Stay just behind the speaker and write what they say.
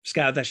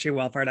Scott, that's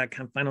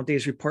ShareWellfire.com. Final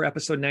Days Report,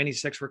 episode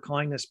 96. We're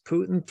calling this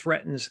Putin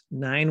Threatens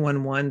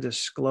 911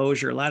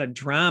 Disclosure. A lot of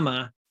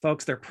drama.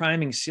 Folks, they're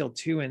priming SEAL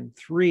 2 and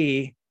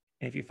 3.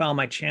 And if you follow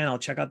my channel,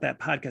 check out that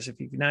podcast. If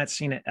you've not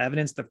seen it,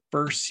 evidence the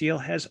first seal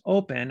has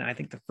opened. I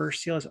think the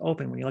first seal is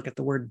open. When you look at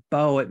the word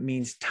bow, it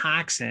means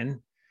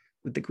toxin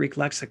with the Greek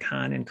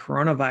lexicon, and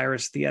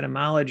coronavirus, the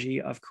etymology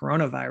of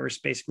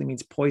coronavirus basically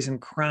means poison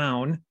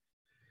crown,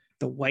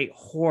 the white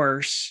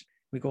horse.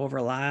 We go over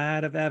a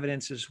lot of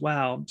evidence as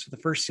well. So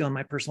the first seal, in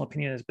my personal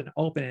opinion, has been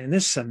open, and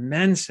this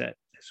cements it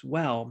as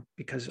well,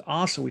 because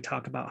also we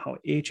talk about how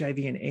HIV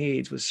and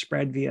AIDS was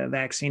spread via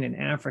vaccine in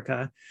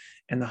Africa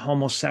and the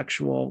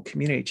homosexual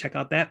community. Check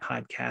out that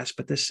podcast.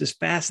 But this is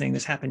fascinating.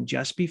 This happened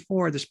just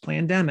before this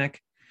pandemic.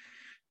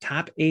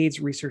 Top AIDS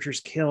researchers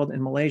killed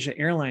in Malaysia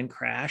airline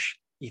crash.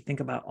 You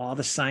think about all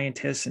the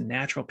scientists and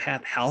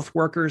naturopath health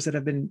workers that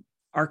have been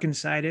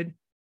Arkancided.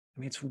 I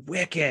mean, it's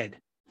wicked.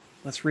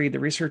 Let's read. The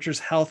researchers,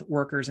 health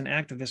workers, and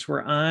activists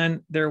were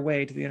on their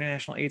way to the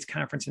International AIDS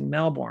Conference in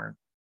Melbourne.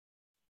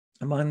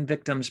 Among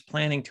victims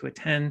planning to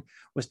attend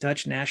was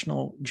Dutch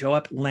national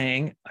Joop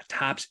Lang, a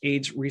top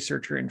AIDS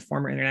researcher and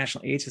former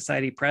International AIDS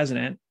Society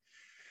president.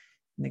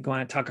 And they go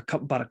on to talk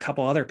about a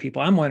couple other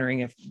people. I'm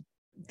wondering if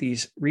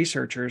these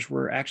researchers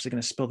were actually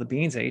going to spill the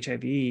beans that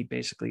HIV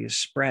basically is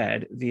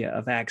spread via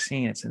a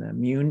vaccine. It's an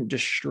immune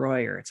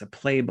destroyer. It's a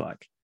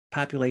playbook,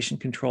 population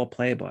control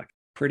playbook.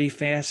 Pretty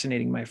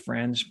fascinating, my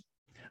friends.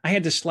 I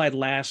had this slide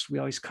last. We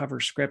always cover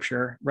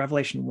scripture,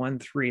 Revelation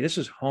 1:3. This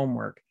is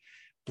homework.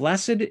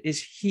 Blessed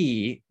is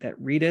he that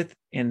readeth,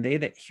 and they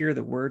that hear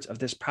the words of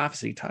this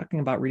prophecy, talking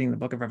about reading the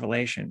book of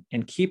Revelation,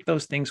 and keep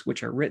those things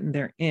which are written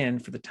therein,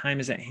 for the time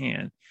is at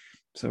hand.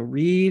 So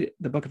read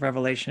the book of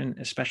Revelation,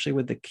 especially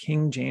with the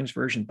King James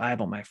Version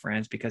Bible, my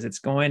friends, because it's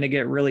going to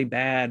get really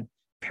bad,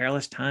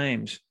 perilous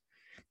times.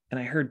 And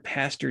I heard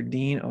Pastor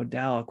Dean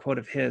Odell, a quote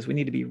of his, we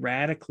need to be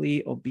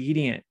radically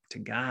obedient to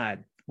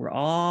God. We're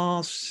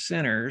all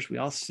sinners. We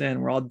all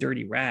sin. We're all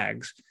dirty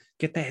rags.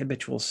 Get that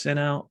habitual sin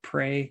out,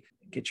 pray,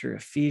 get your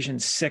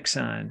Ephesians 6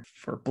 on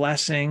for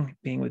blessing,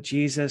 being with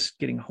Jesus,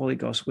 getting Holy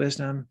Ghost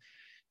wisdom,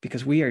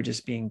 because we are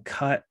just being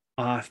cut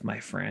off, my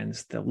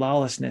friends. The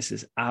lawlessness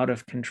is out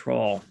of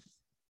control.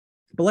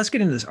 But let's get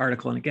into this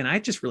article. And again, I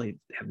just really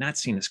have not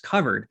seen this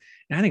covered.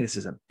 And I think this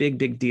is a big,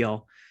 big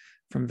deal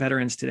from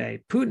veterans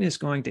today. Putin is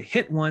going to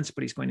hit once,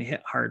 but he's going to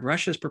hit hard.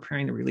 Russia is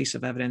preparing the release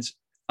of evidence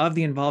of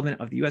the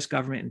involvement of the U.S.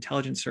 government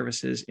intelligence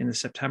services in the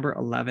September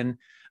 11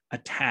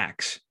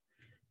 attacks.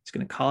 It's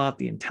going to call out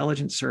the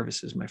intelligence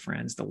services, my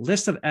friends. The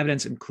list of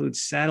evidence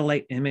includes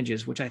satellite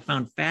images, which I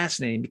found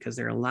fascinating because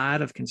there are a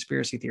lot of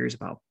conspiracy theories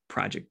about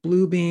Project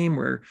Bluebeam,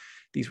 where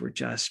these were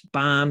just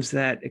bombs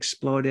that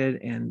exploded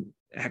and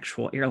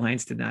actual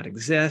airlines did not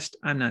exist.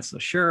 I'm not so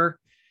sure.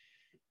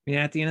 I mean,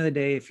 at the end of the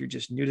day, if you're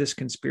just new to this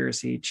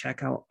conspiracy,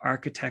 check out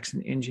Architects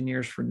and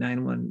Engineers for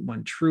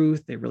 911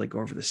 Truth. They really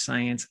go over the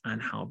science on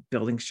how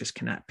buildings just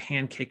cannot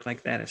pancake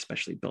like that,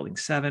 especially Building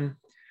 7.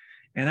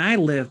 And I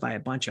live by a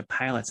bunch of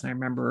pilots. And I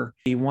remember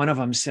one of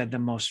them said the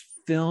most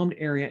filmed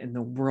area in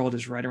the world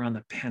is right around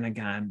the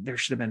Pentagon. There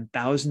should have been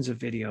thousands of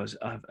videos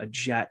of a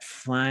jet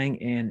flying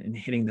in and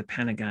hitting the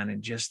Pentagon.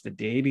 And just the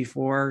day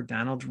before,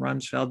 Donald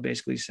Rumsfeld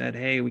basically said,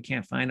 hey, we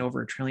can't find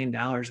over $1 trillion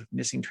of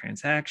missing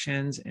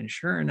transactions. And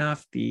sure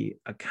enough, the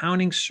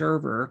accounting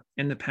server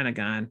in the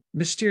Pentagon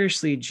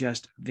mysteriously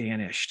just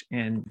vanished.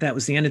 And that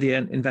was the end of the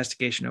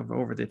investigation of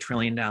over the $1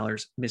 trillion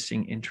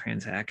missing in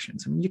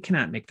transactions. I mean, you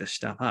cannot make this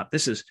stuff up.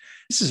 This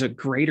is a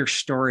greater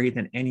story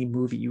than any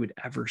movie you would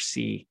ever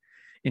see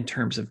in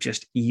terms of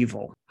just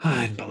evil.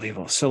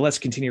 Unbelievable. So let's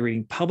continue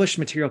reading. Published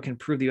material can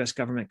prove the U.S.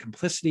 government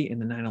complicity in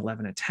the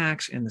 9/11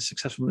 attacks and the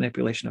successful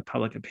manipulation of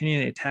public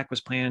opinion. The attack was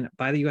planned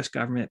by the U.S.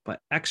 government, but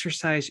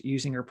exercised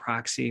using her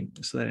proxy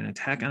so that an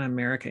attack on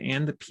America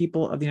and the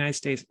people of the United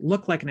States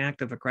looked like an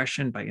act of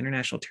aggression by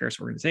international terrorist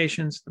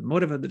organizations. The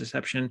motive of the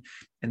deception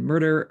and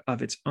murder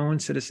of its own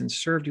citizens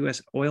served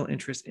U.S. oil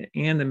interests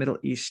and the Middle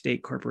East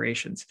state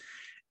corporations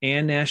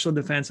and National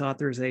Defense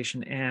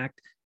Authorization Act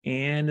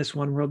and this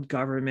one world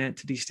government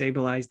to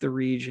destabilize the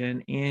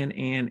region, and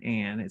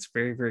it's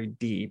very, very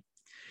deep.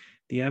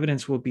 The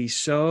evidence will be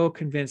so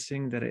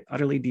convincing that it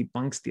utterly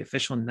debunks the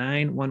official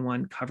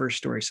 911 cover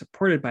story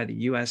supported by the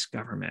U.S.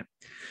 government.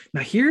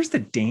 Now, here's the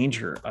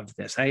danger of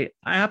this. I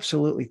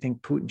absolutely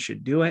think Putin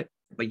should do it,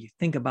 but you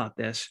think about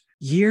this.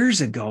 Years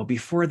ago,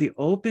 before the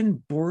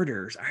open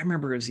borders, I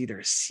remember it was either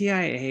a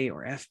CIA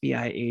or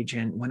FBI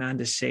agent went on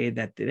to say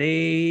that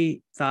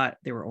they thought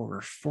there were over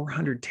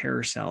 400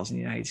 terror cells in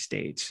the United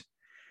States.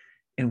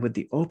 And with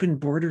the open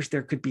borders,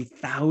 there could be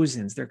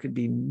thousands. There could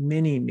be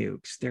mini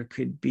nukes. There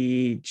could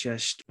be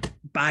just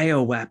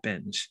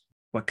bioweapons.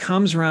 What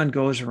comes around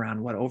goes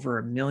around. What, over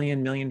 1.5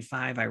 million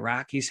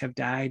Iraqis have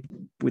died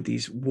with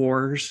these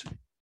wars,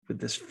 with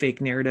this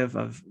fake narrative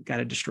of got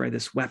to destroy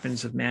this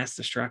weapons of mass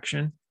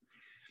destruction.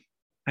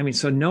 I mean,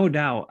 so no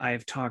doubt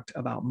I've talked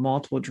about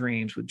multiple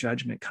dreams with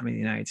judgment coming to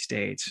the United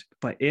States,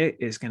 but it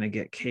is going to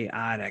get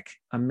chaotic.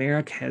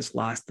 America has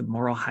lost the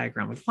moral high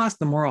ground. We've lost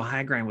the moral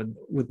high ground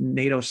with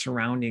NATO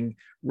surrounding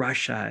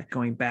Russia,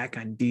 going back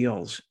on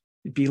deals.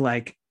 It'd be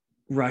like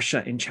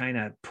Russia and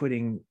China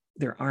putting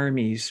their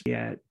armies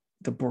at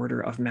the border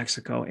of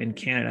Mexico and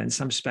Canada. And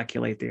some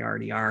speculate they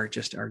already are,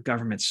 just our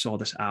government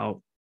sold us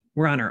out.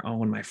 We're on our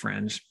own, my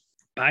friends.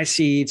 Buy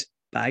seeds,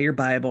 buy your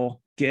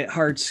Bible, get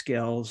hard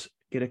skills,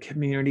 get a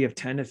community of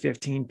 10 to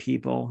 15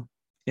 people.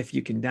 If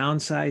you can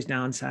downsize.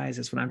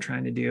 That's what I'm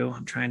trying to do.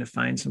 I'm trying to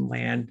find some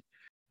land,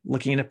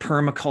 looking at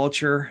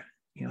permaculture,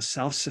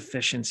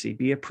 self-sufficiency,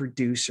 be a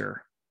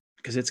producer,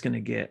 because it's going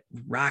to get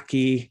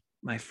rocky,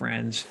 my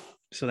friends.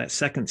 So that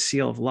second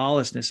seal of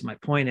lawlessness, my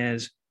point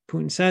is,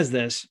 Putin says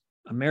this,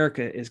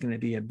 America is going to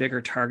be a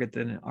bigger target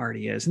than it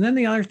already is. And then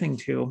the other thing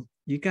too,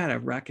 you got to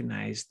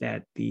recognize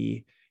that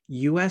the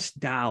US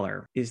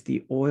dollar is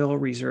the oil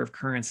reserve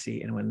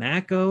currency. And when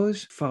that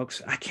goes,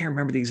 folks, I can't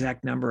remember the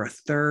exact number, a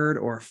third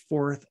or a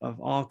fourth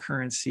of all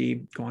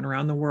currency going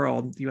around the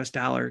world, the US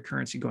dollar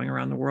currency going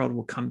around the world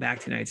will come back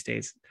to the United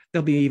States.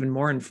 There'll be even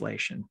more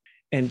inflation.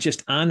 And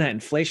just on that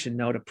inflation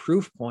note, a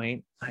proof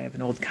point, I have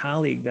an old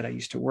colleague that I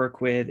used to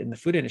work with in the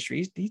food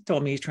industry. He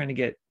told me he's trying to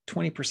get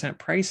 20%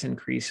 price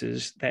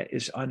increases. That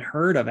is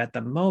unheard of. At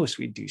the most,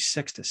 we do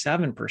 6 to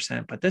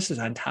 7%, but this is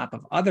on top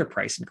of other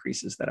price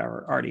increases that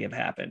already have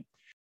happened.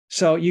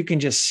 So you can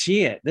just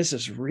see it. This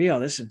is real.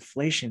 This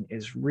inflation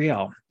is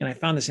real. And I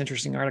found this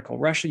interesting article.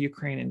 Russia,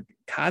 Ukraine, and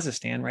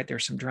Kazakhstan, right?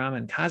 There's some drama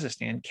in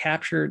Kazakhstan,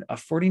 captured a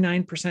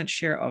 49%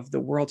 share of the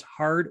world's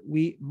hard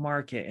wheat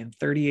market and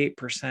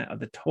 38% of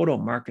the total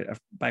market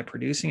by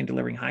producing and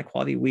delivering high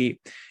quality wheat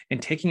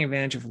and taking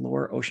advantage of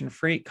lower ocean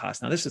freight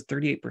costs. Now, this is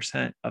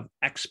 38% of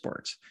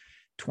exports,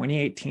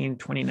 2018,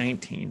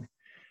 2019.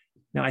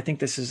 Now, I think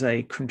this is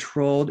a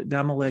controlled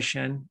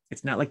demolition.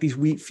 It's not like these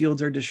wheat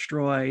fields are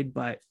destroyed,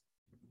 but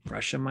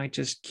Russia might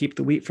just keep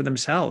the wheat for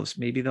themselves.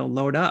 Maybe they'll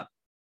load up.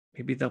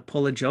 Maybe they'll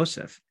pull a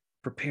Joseph,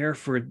 prepare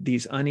for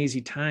these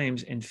uneasy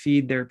times and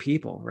feed their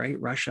people, right?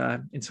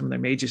 Russia and some of their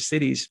major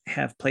cities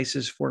have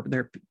places for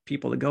their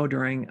people to go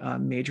during a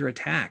major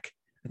attack.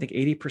 I think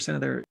 80%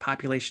 of their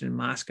population in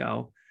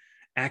Moscow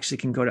actually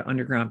can go to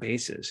underground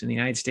bases. In the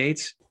United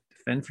States,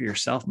 defend for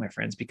yourself, my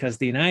friends, because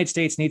the United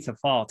States needs to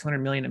fall. 200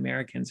 million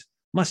Americans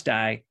must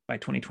die by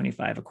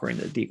 2025, according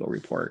to the Deagel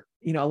report.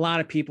 A lot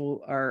of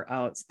people are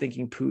out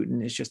thinking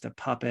Putin is just a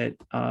puppet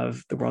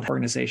of the World Health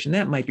Organization.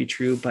 That might be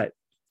true, but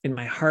in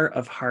my heart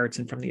of hearts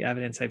and from the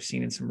evidence I've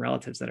seen in some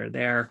relatives that are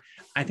there,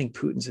 I think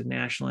Putin's a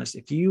nationalist.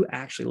 If you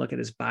actually look at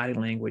his body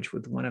language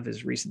with one of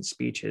his recent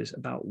speeches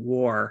about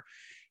war,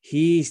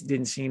 he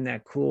didn't seem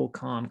that cool,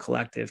 calm,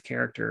 collective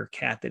character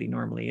cat that he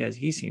normally is.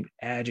 He seemed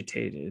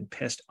agitated and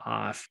pissed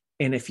off.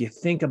 And if you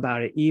think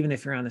about it, even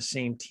if you're on the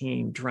same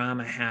team,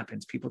 drama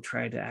happens. People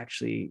try to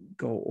actually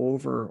go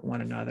over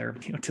one another,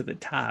 to the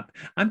top.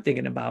 I'm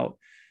thinking about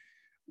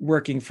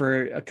working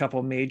for a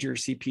couple major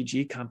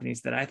CPG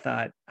companies that I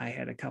thought I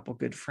had a couple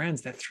good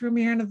friends that threw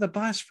me under the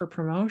bus for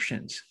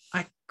promotions.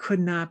 I could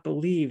not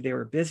believe they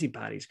were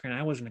busybodies. Granted,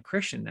 I wasn't a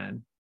Christian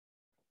then,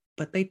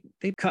 but they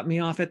cut me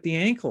off at the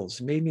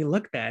ankles, made me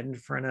look bad in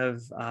front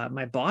of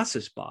my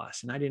boss's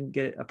boss, and I didn't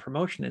get a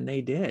promotion and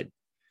they did.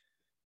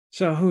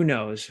 So who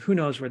knows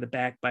where the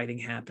backbiting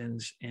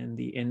happens and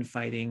the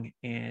infighting.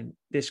 And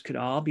this could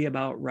all be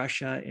about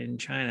Russia and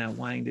China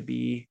wanting to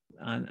be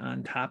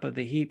on top of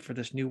the heap for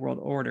this new world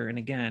order. And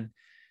again,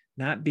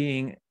 not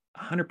being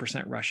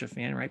 100% Russia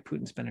fan, right?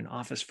 Putin's been in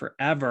office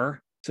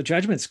forever. So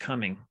judgment's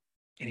coming.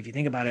 And if you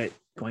think about it,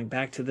 going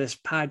back to this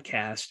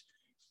podcast,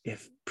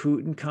 if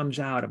Putin comes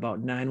out about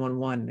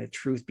 911, the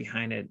truth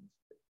behind it,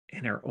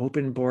 and our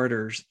open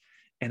borders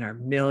and our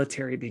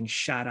military being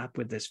shot up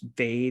with this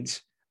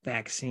VAIDS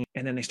vaccine,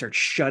 and then they start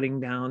shutting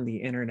down the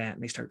internet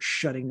and they start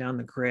shutting down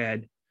the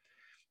grid,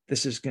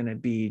 this is going to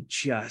be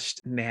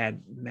just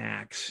Mad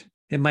Max.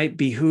 It might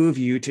behoove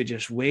you to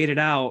just wait it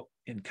out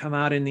and come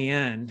out in the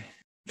end,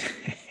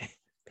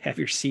 have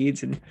your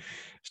seeds and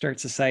start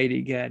society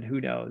again. Who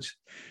knows?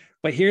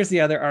 But here's the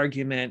other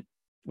argument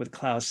with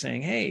Klaus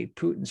saying, hey,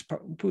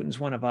 Putin's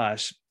one of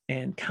us.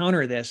 And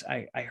counter this,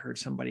 I heard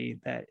somebody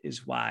that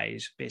is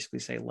wise basically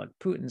say, look,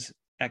 Putin's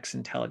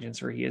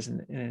ex-intelligence, or he is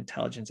an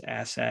intelligence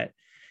asset,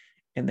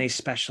 and they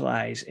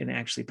specialize in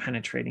actually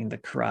penetrating the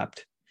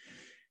corrupt.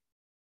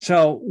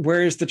 So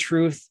where's the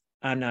truth?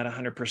 I'm not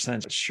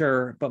 100%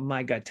 sure, but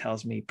my gut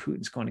tells me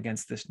Putin's going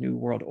against this new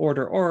world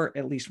order, or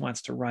at least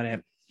wants to run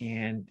it.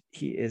 And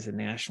he is a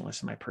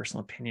nationalist, in my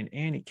personal opinion.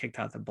 And he kicked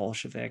out the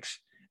Bolsheviks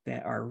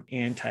that are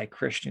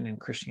anti-Christian, and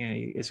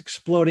Christianity is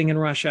exploding in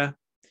Russia.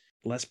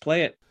 Let's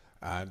play it.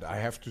 And I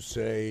have to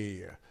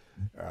say,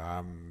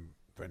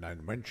 when I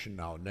mention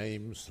now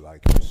names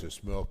like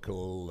Mrs.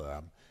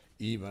 Merkel,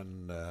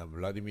 even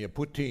Vladimir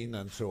Putin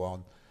and so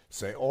on,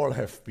 they all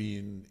have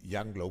been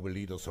young global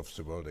leaders of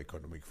the World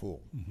Economic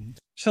Forum. Mm-hmm.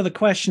 So the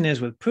question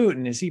is, with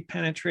Putin, is he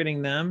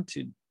penetrating them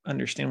to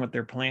understand what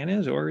their plan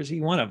is, or is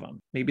he one of them?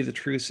 Maybe the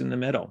truth's in the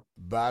middle.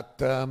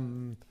 But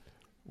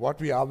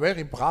What we are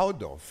very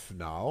proud of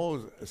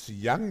now, the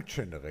young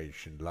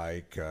generation,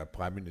 like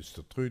Prime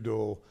Minister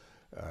Trudeau,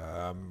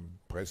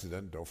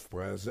 President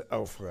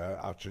of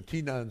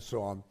Argentina, and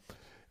so on,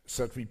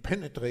 that we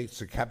penetrate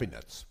the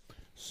cabinets.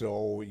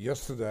 So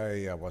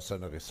yesterday I was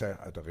at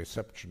a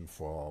reception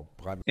for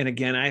Prime. And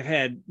again, I've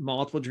had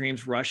multiple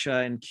dreams. Russia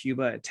and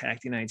Cuba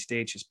attack the United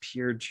States is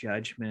pure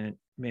judgment.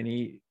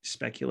 Many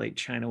speculate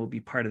China will be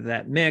part of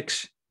that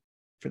mix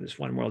for this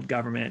one world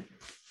government.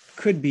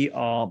 Could be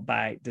all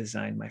by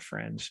design, my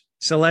friends.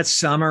 So let's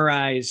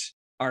summarize.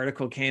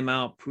 Article came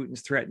out,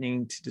 Putin's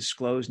threatening to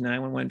disclose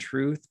 911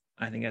 truth.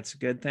 I think that's a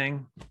good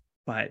thing.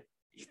 But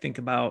you think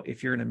about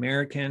if you're an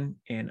American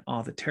and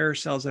all the terror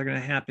cells that are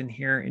going to happen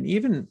here, and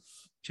even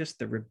just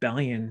the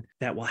rebellion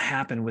that will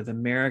happen with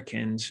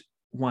Americans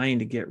wanting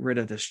to get rid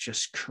of this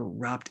just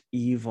corrupt,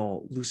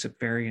 evil,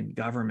 Luciferian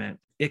government,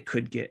 it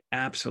could get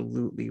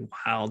absolutely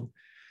wild.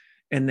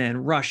 And then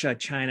Russia,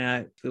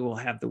 China will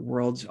have the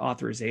world's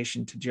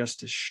authorization to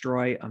just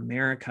destroy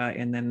America.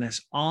 And then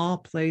this all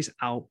plays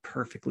out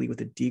perfectly with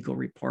the Deagel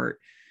report,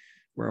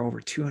 where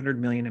over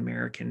 200 million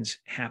Americans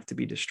have to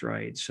be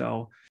destroyed.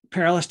 So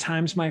perilous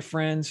times, my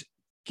friends.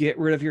 Get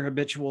rid of your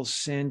habitual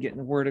sin, get in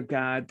the word of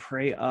God,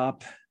 pray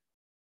up,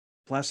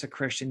 bless a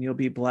Christian, you'll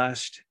be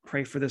blessed.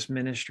 Pray for this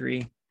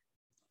ministry.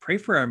 Pray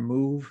for our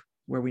move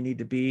where we need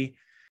to be.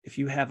 If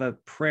you have a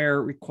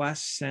prayer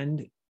request,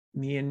 send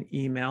me an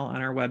email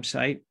on our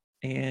website,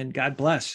 and God bless.